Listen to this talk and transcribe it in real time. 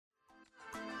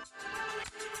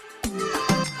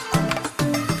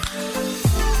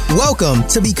Welcome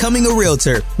to Becoming a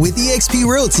Realtor with eXp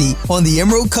Realty on the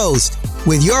Emerald Coast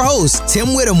with your host,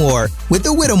 Tim Whittemore with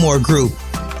the Whittemore Group.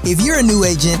 If you're a new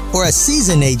agent or a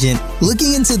seasoned agent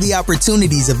looking into the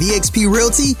opportunities of eXp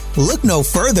Realty, look no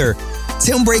further.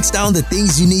 Tim breaks down the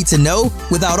things you need to know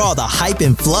without all the hype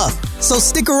and fluff. So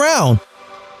stick around.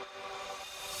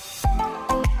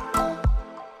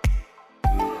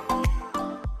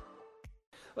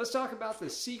 Let's talk about the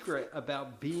secret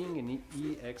about being an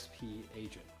eXp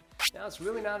agent. Now, it's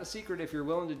really not a secret if you're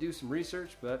willing to do some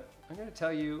research, but I'm going to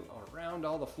tell you around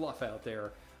all the fluff out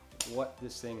there what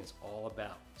this thing is all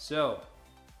about. So,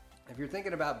 if you're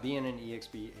thinking about being an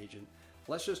eXp agent,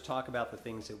 let's just talk about the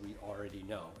things that we already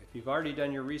know. If you've already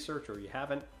done your research or you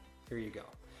haven't, here you go.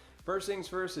 First things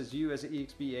first is you as an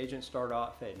eXp agent start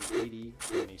off at an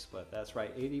 80-20 split. That's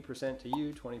right, 80% to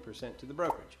you, 20% to the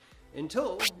brokerage.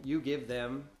 Until you give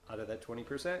them, out of that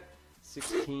 20%,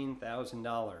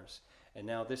 $16,000. And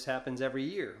now this happens every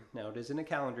year. Now it isn't a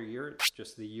calendar year, it's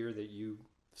just the year that you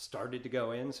started to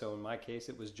go in. So in my case,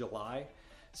 it was July.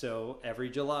 So every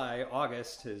July,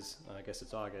 August is, I guess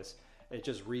it's August, it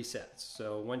just resets.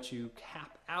 So once you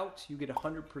cap out, you get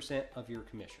 100% of your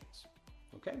commissions,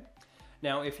 okay?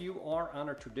 Now, if you are on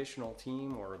a traditional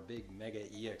team or a big mega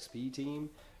eXp team,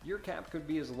 your cap could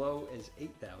be as low as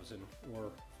 $8,000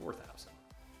 or $4,000,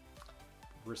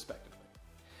 respectively.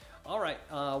 All right,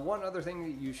 one other thing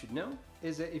that you should know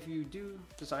is that if you do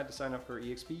decide to sign up for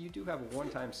eXp, you do have a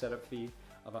one-time setup fee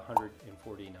of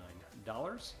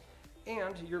 $149.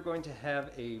 And you're going to have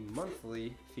a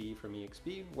monthly fee from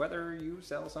eXp, whether you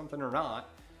sell something or not,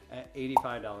 at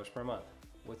 $85 per month.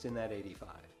 What's in that $85?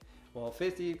 Well,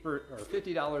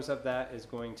 $50 of that is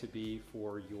going to be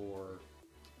for your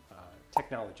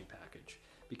technology package.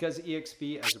 Because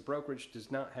eXp as a brokerage does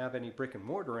not have any brick and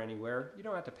mortar anywhere, you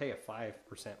don't have to pay a 5%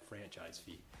 franchise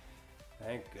fee.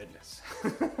 Thank goodness.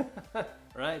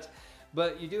 Right?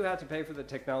 But you do have to pay for the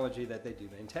technology that they do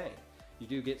maintain. You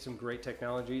do get some great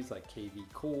technologies like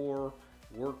KV Core,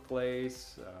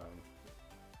 Workplace,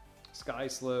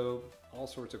 SkySlope, all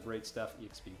sorts of great stuff,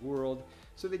 eXp World.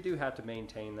 So they do have to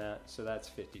maintain that, so that's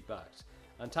 $50.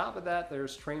 On top of that,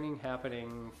 there's training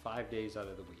happening 5 days out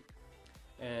of the week.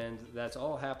 And that's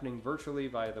all happening virtually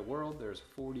via the world. There's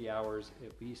 40 hours,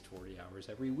 at least 40 hours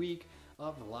every week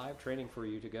of live training for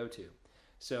you to go to.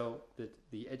 So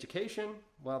the education,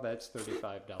 well, that's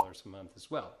 $35 a month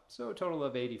as well. So a total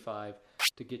of $85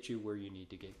 to get you where you need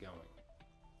to get going.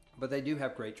 But they do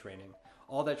have great training.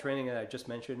 All that training that I just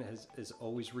mentioned is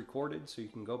always recorded, so you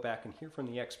can go back and hear from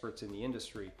the experts in the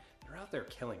industry. They're out there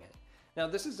killing it. Now,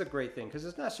 this is a great thing because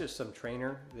it's not just some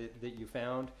trainer that you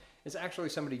found. It's actually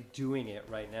somebody doing it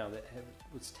right now that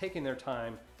was taking their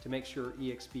time to make sure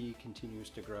eXp continues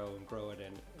to grow and grow at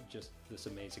just this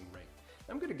amazing rate.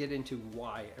 I'm going to get into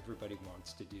why everybody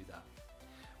wants to do that.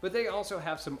 But they also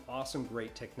have some awesome,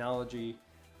 great technology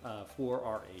for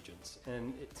our agents.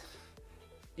 And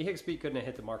eXp couldn't have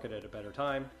hit the market at a better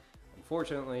time.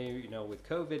 Unfortunately, with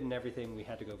COVID and everything, we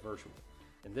had to go virtual.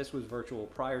 And this was virtual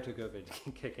prior to COVID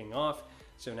kicking off.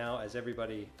 So now as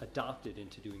everybody adopted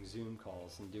into doing Zoom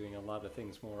calls and doing a lot of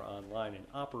things more online and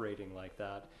operating like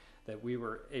that we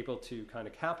were able to kind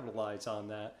of capitalize on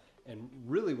that. And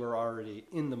really we're already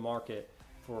in the market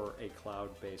for a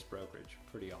cloud-based brokerage.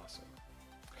 Pretty awesome.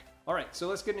 All right, so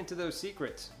let's get into those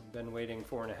secrets. I've been waiting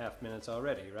 4.5 minutes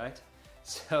already, right?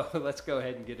 So let's go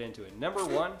ahead and get into it. Number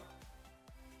one,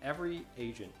 every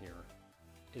agent here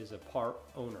is a part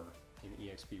owner in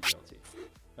eXp Realty.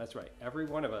 That's right, every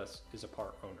one of us is a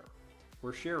part owner.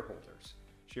 We're shareholders.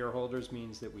 Shareholders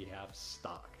means that we have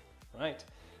stock, right?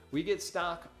 We get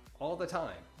stock all the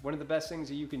time. One of the best things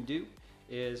that you can do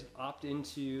is opt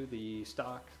into the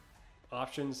stock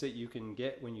options that you can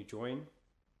get when you join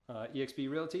eXp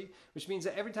Realty, which means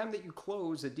that every time that you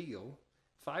close a deal,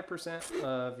 5%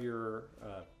 of your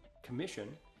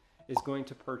commission is going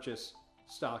to purchase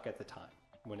stock at the time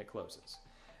when it closes.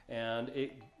 And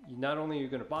not only are you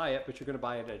going to buy it, but you're going to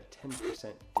buy it at a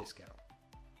 10% discount.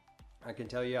 I can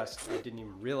tell you, I didn't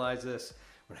even realize this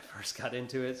when I first got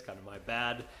into it. It's kind of my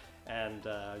bad. And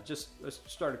just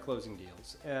started closing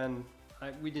deals. And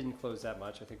we didn't close that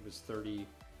much. I think it was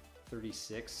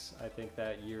 36, I think,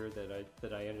 that year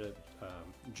that I ended up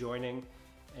joining.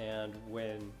 And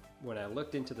when I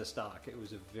looked into the stock, it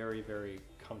was a very, very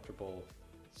comfortable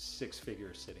 6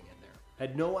 figures sitting in there. I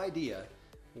had no idea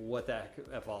what that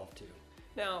evolved to.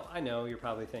 Now, I know you're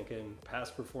probably thinking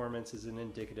past performance isn't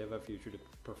indicative of future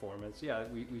performance. Yeah,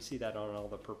 we see that on all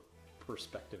the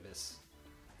perspectivists.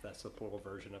 That's the plural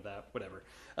version of that, whatever.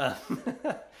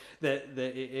 That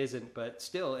it isn't, but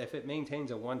still, if it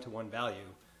maintains a one-to-one value,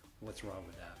 what's wrong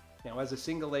with that? Now, as a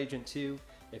single agent too,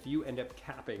 If you end up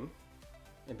capping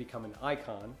and become an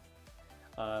icon,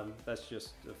 that's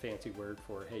just a fancy word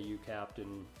for, hey, you capped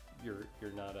and you're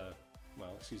not a,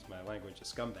 well, excuse my language, a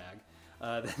scumbag.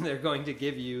 Then they're going to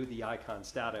give you the icon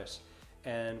status.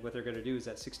 And what they're going to do is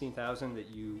that $16,000 that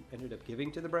you ended up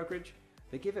giving to the brokerage,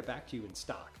 they give it back to you in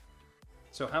stock.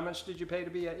 So how much did you pay to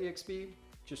be at eXp?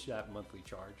 Just that monthly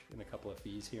charge and a couple of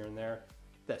fees here and there.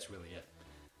 That's really it.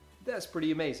 That's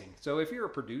pretty amazing. So if you're a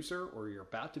producer or you're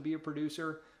about to be a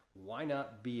producer, why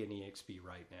not be an eXp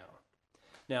right now?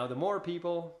 Now, the more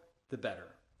people, the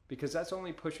better, because that's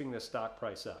only pushing the stock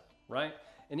price up, right?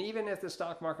 And even if the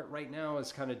stock market right now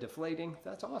is kind of deflating,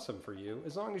 that's awesome for you.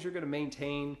 As long as you're going to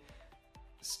maintain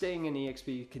staying in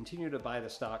eXp, continue to buy the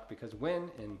stock, because when,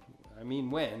 and I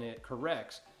mean when, it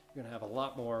corrects, you're going to have a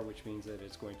lot more, which means that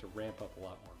it's going to ramp up a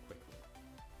lot more quickly.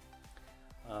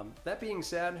 That being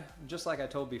said, just like I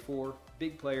told before,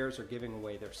 big players are giving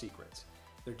away their secrets.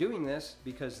 They're doing this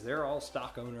because they're all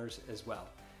stock owners as well.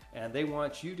 And they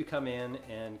want you to come in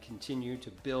and continue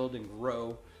to build and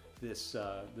grow this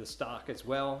stock as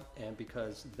well. And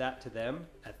because that to them,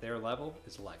 at their level,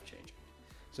 is life-changing.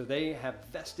 So they have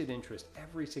vested interest.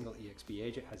 Every single eXp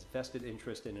agent has vested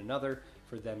interest in another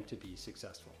for them to be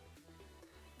successful.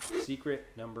 Secret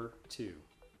number 2,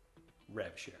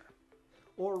 rev share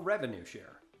or revenue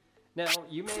share. Now,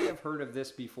 you may have heard of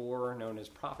this before, known as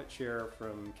profit share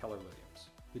from Keller Williams.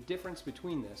 The difference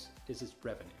between this is its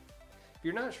revenue. If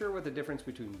you're not sure what the difference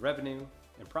between revenue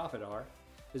and profit are,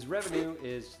 is revenue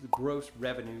is the gross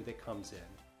revenue that comes in.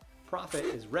 Profit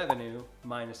is revenue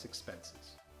minus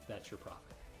expenses. That's your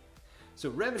profit. So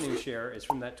revenue share is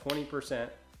from that 20%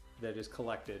 that is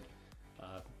collected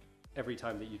every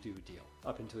time that you do a deal,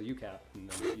 up until you cap, and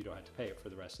then you don't have to pay it for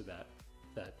the rest of that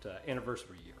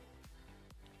anniversary year.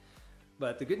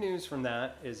 But the good news from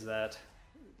that is that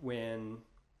when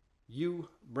you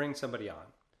bring somebody on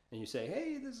and you say,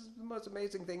 hey, this is the most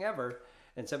amazing thing ever,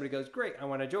 and somebody goes, great, I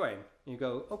want to join. And you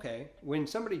go, okay. When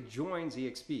somebody joins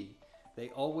eXp, they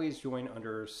always join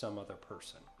under some other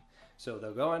person. So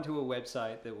they'll go onto a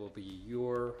website that will be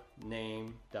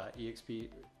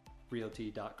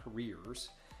yourname.exprealty.careers,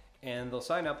 and they'll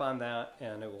sign up on that,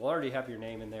 and it will already have your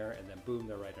name in there, and then boom,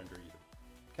 they're right under you.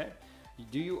 Okay?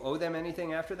 Do you owe them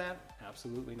anything after that?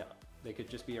 Absolutely not. They could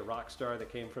just be a rock star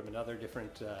that came from another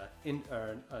different,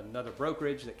 another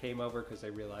brokerage that came over because they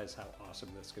realized how awesome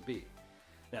this could be.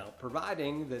 Now,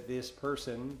 providing that this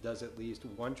person does at least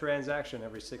one transaction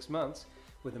every 6 months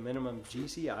with a minimum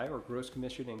GCI or gross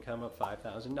commission income of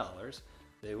 $5,000,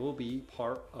 they will be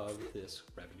part of this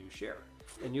revenue share.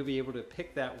 And you'll be able to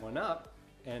pick that one up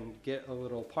and get a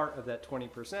little part of that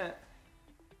 20%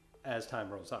 as time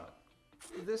rolls on.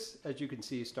 This, as you can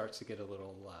see, starts to get a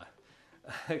little,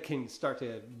 can start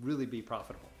to really be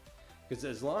profitable. Because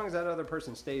as long as that other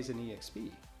person stays in eXp,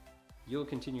 you'll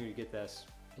continue to get this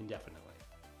indefinitely.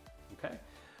 Okay?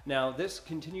 Now, this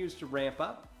continues to ramp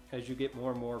up as you get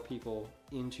more and more people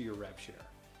into your rev share.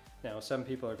 Now, some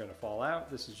people are going to fall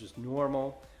out. This is just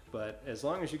normal. But as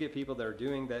long as you get people that are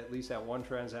doing that, at least that one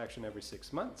transaction every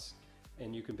 6 months,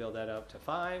 and you can build that up to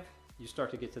 5, you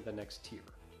start to get to the next tier.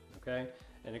 Okay?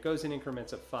 And it goes in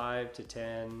increments of 5 to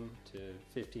 10 to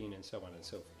 15 and so on and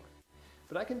so forth.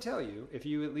 But I can tell you, if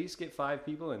you at least get 5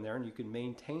 people in there and you can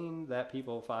maintain that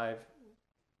people five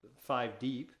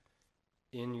deep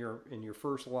in your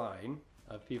first line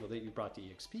of people that you brought to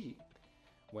eXp,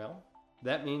 well,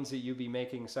 that means that you'll be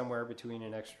making somewhere between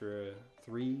an extra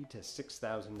 $3,000 to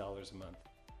 $6,000 a month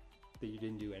that you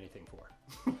didn't do anything for,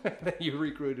 that you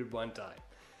recruited one time.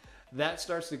 That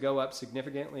starts to go up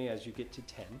significantly as you get to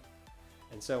 10.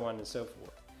 And so on and so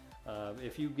forth.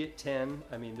 If you get 10,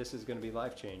 I mean, this is going to be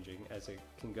life-changing, as it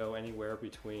can go anywhere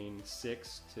between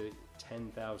 $6,000 to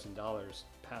 $10,000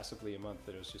 passively a month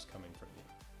that is just coming from you.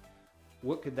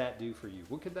 What could that do for you?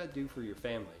 What could that do for your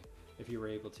family if you were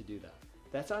able to do that?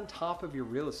 That's on top of your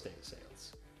real estate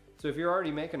sales. So if you're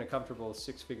already making a comfortable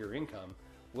 6-figure income,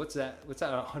 what's that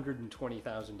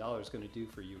 $120,000 going to do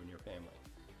for you and your family?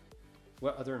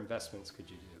 What other investments could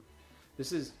you do?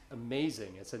 This is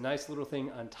amazing. It's a nice little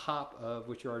thing on top of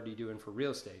what you're already doing for real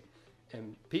estate.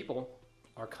 And people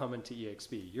are coming to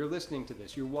eXp. You're listening to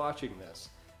this. You're watching this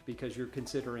because you're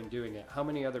considering doing it. How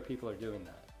many other people are doing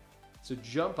that? So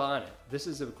jump on it. This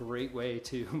is a great way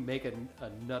to make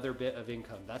another bit of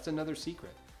income. That's another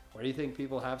secret. Why do you think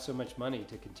people have so much money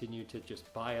to continue to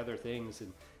just buy other things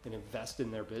and invest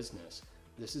in their business?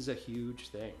 This is a huge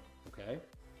thing, okay?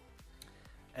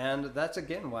 And that's,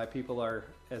 again, why people are,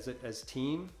 as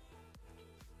team,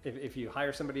 if you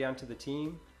hire somebody onto the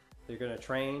team, they're going to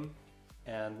train.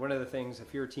 And one of the things,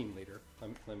 if you're a team leader,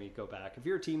 let me go back. If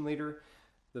you're a team leader,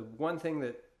 the one thing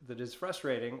that that is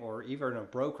frustrating, or even a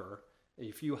broker,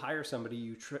 if you hire somebody,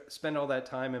 you spend all that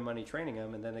time and money training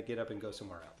them, and then they get up and go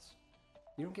somewhere else.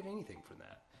 You don't get anything from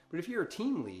that. But if you're a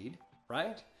team lead,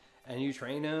 right, and you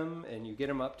train them and you get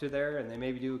them up to there, and they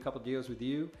maybe do a couple deals with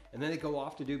you, and then they go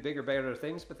off to do bigger, better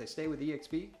things, but they stay with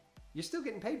eXp, you're still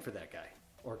getting paid for that guy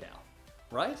or gal,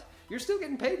 right? You're still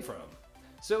getting paid for them.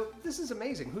 So this is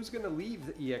amazing. Who's going to leave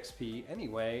the eXp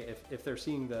anyway if they're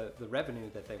seeing the revenue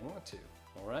that they want to,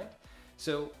 all right?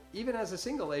 So even as a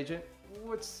single agent,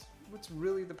 what's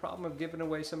really the problem of giving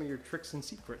away some of your tricks and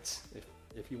secrets,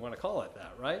 if you want to call it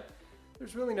that, right?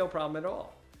 There's really no problem at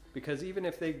all, because even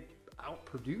if they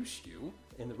outproduce you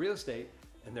in the real estate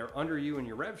and they're under you in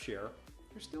your rev share,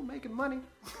 you're still making money.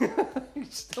 You're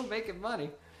still making money.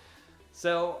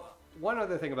 So one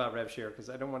other thing about rev share,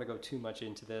 because I don't want to go too much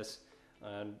into this,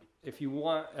 if you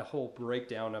want a whole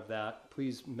breakdown of that,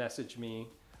 please message me.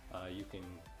 You can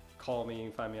call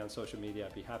me, find me on social media.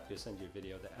 I'd be happy to send you a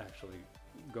video that actually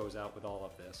goes out with all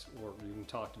of this, or you can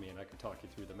talk to me and I can talk you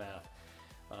through the math.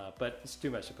 But it's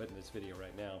too much to put in this video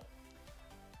right now.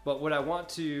 But what I want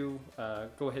to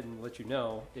go ahead and let you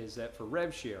know is that for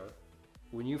rev share,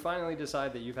 when you finally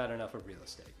decide that you've had enough of real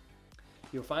estate,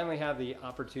 you'll finally have the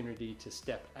opportunity to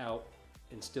step out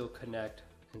and still connect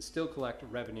and still collect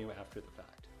revenue after the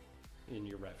fact in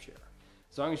your rev share.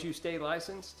 As long as you stay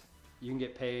licensed, you can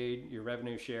get paid your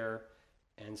revenue share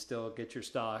and still get your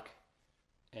stock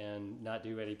and not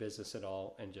do any business at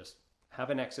all and just have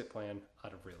an exit plan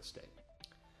out of real estate.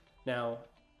 Now,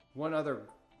 one other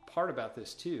part about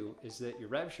this too is that your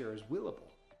rev share is willable.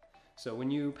 So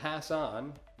when you pass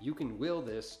on, you can will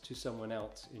this to someone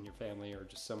else in your family or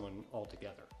just someone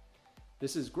altogether.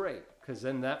 This is great because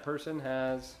then that person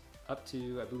has up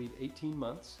to, I believe, 18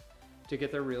 months to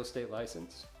get their real estate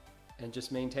license and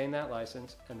just maintain that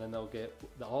license, and then they'll get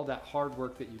all that hard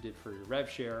work that you did for your rev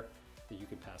share that you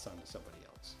can pass on to somebody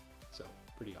else. So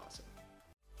pretty awesome.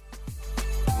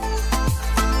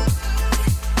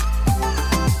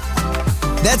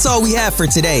 That's all we have for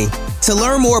today. To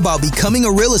learn more about becoming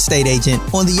a real estate agent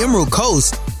on the Emerald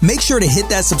Coast, make sure to hit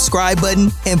that subscribe button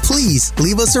and please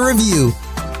leave us a review.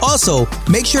 Also,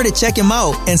 make sure to check him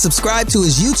out and subscribe to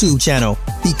his YouTube channel,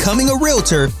 Becoming a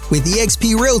Realtor with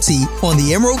eXp Realty on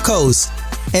the Emerald Coast.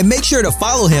 And make sure to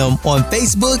follow him on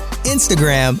Facebook,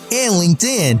 Instagram, and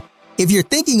LinkedIn. If you're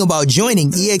thinking about joining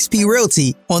eXp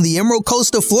Realty on the Emerald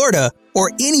Coast of Florida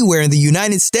or anywhere in the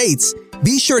United States,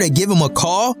 be sure to give him a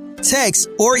call, text,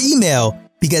 or email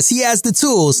because he has the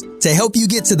tools to help you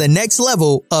get to the next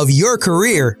level of your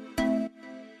career.